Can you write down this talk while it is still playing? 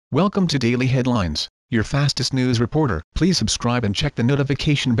Welcome to Daily Headlines, your fastest news reporter. Please subscribe and check the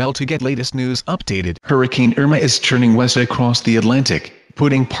notification bell to get latest news updated. Hurricane Irma is churning west across the Atlantic,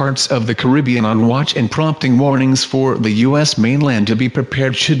 putting parts of the Caribbean on watch and prompting warnings for the U.S. mainland to be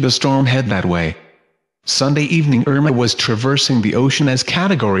prepared should the storm head that way. Sunday evening, Irma was traversing the ocean as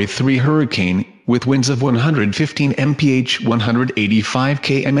Category 3 hurricane, with winds of 115 mph 185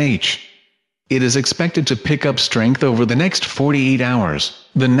 kmh. It is expected to pick up strength over the next 48 hours,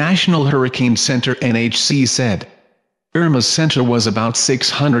 the National Hurricane Center (NHC) said. Irma's center was about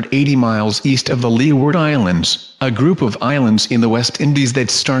 680 miles east of the Leeward Islands, a group of islands in the West Indies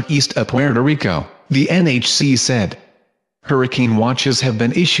that start east of Puerto Rico, the NHC said. Hurricane watches have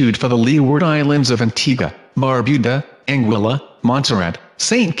been issued for the Leeward Islands of Antigua, Barbuda, Anguilla, Montserrat,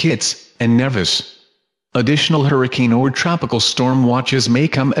 St. Kitts, and Nevis. Additional hurricane or tropical storm watches may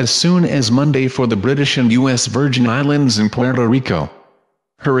come as soon as Monday for the British and U.S. Virgin Islands and Puerto Rico.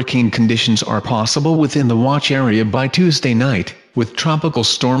 Hurricane conditions are possible within the watch area by Tuesday night, with tropical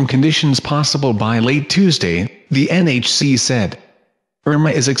storm conditions possible by late Tuesday, the NHC said.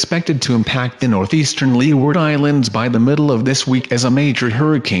 Irma is expected to impact the northeastern Leeward Islands by the middle of this week as a major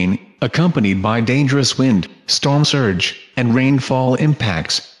hurricane, accompanied by dangerous wind, storm surge, and rainfall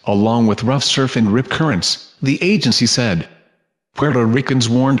impacts, along with rough surf and rip currents, the agency said. Puerto Ricans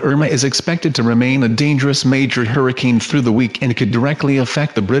warned Irma is expected to remain a dangerous major hurricane through the week and could directly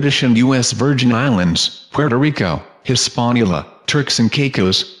affect the British and U.S. Virgin Islands, Puerto Rico, Hispaniola, Turks and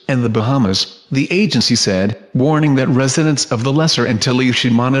Caicos, and the Bahamas, the agency said, warning that residents of the Lesser Antilles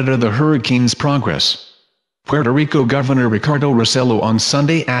should monitor the hurricane's progress. Puerto Rico Governor Ricardo Rossello on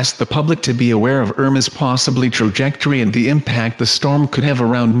Sunday asked the public to be aware of Irma's possible trajectory and the impact the storm could have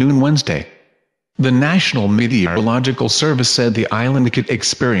around noon Wednesday. The National Meteorological Service said the island could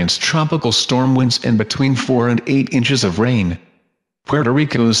experience tropical storm winds and between 4 and 8 inches of rain. Puerto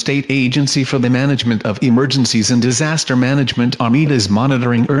Rico's State Agency for the Management of Emergencies and Disaster Management (AMID) is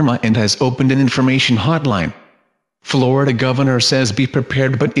monitoring Irma and has opened an information hotline. Florida governor says be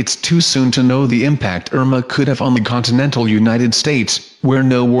prepared, but it's too soon to know the impact Irma could have on the continental United States, where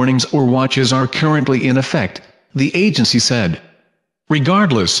no warnings or watches are currently in effect, the agency said.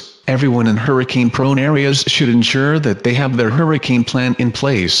 Regardless, everyone in hurricane-prone areas should ensure that they have their hurricane plan in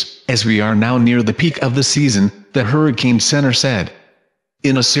place, as we are now near the peak of the season, the Hurricane Center said.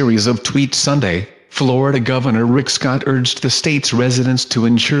 In a series of tweets Sunday, Florida Governor Rick Scott urged the state's residents to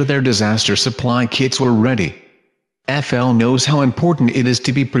ensure their disaster supply kits were ready. FL knows how important it is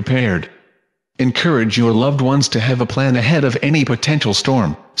to be prepared. Encourage your loved ones to have a plan ahead of any potential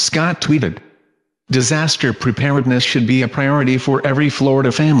storm, Scott tweeted. Disaster preparedness should be a priority for every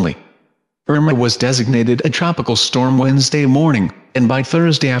Florida family. Irma was designated a tropical storm Wednesday morning, and by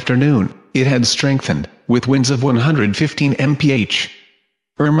Thursday afternoon, it had strengthened, with winds of 115 mph.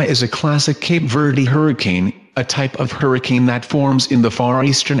 Irma is a classic Cape Verde hurricane, a type of hurricane that forms in the far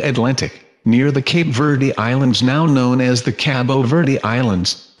eastern Atlantic, near the Cape Verde Islands now known as the Cabo Verde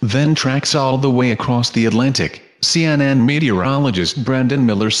Islands, then tracks all the way across the Atlantic, CNN meteorologist Brendan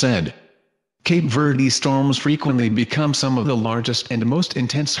Miller said. Cape Verde storms frequently become some of the largest and most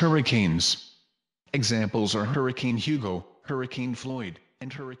intense hurricanes. Examples are Hurricane Hugo, Hurricane Floyd,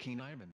 and Hurricane Ivan.